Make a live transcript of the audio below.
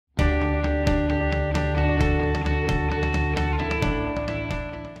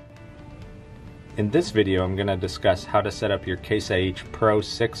In this video, I'm going to discuss how to set up your Case IH Pro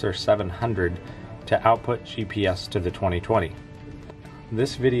 6 or 700 to output GPS to the 2020.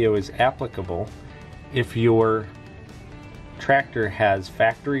 This video is applicable if your tractor has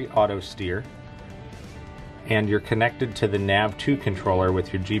factory auto steer and you're connected to the NAV2 controller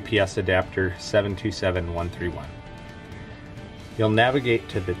with your GPS adapter 727131. You'll navigate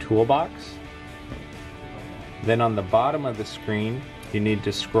to the Toolbox. Then on the bottom of the screen, you need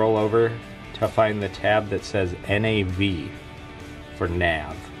to scroll over to find the tab that says NAV for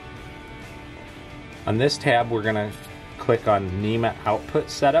NAV. On this tab, we're going to click on NEMA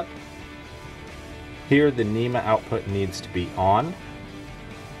output setup. Here, the NEMA output needs to be on,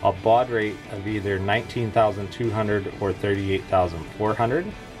 a baud rate of either 19,200 or 38,400,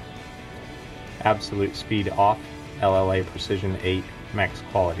 absolute speed off, LLA precision 8, max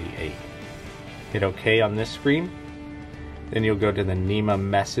quality 8. Hit OK on this screen. Then you'll go to the NEMA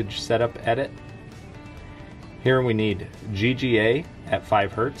message setup edit. Here we need GGA at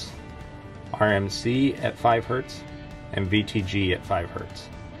 5 Hz, RMC at 5 Hz, and VTG at 5 Hz.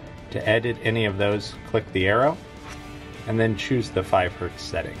 To edit any of those, click the arrow and then choose the 5 Hz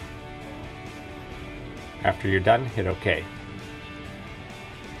setting. After you're done, hit OK.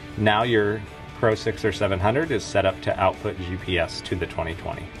 Now your Pro 6 or 700 is set up to output GPS to the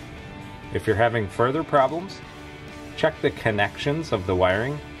 2020. If you're having further problems, check the connections of the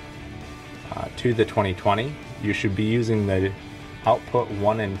wiring to the 2020. You should be using the output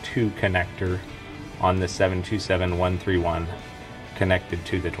 1 and 2 connector on the 727131 connected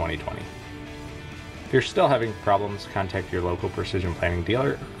to the 2020. If you're still having problems, contact your local precision planning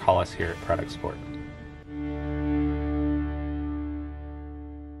dealer or call us here at Product Support.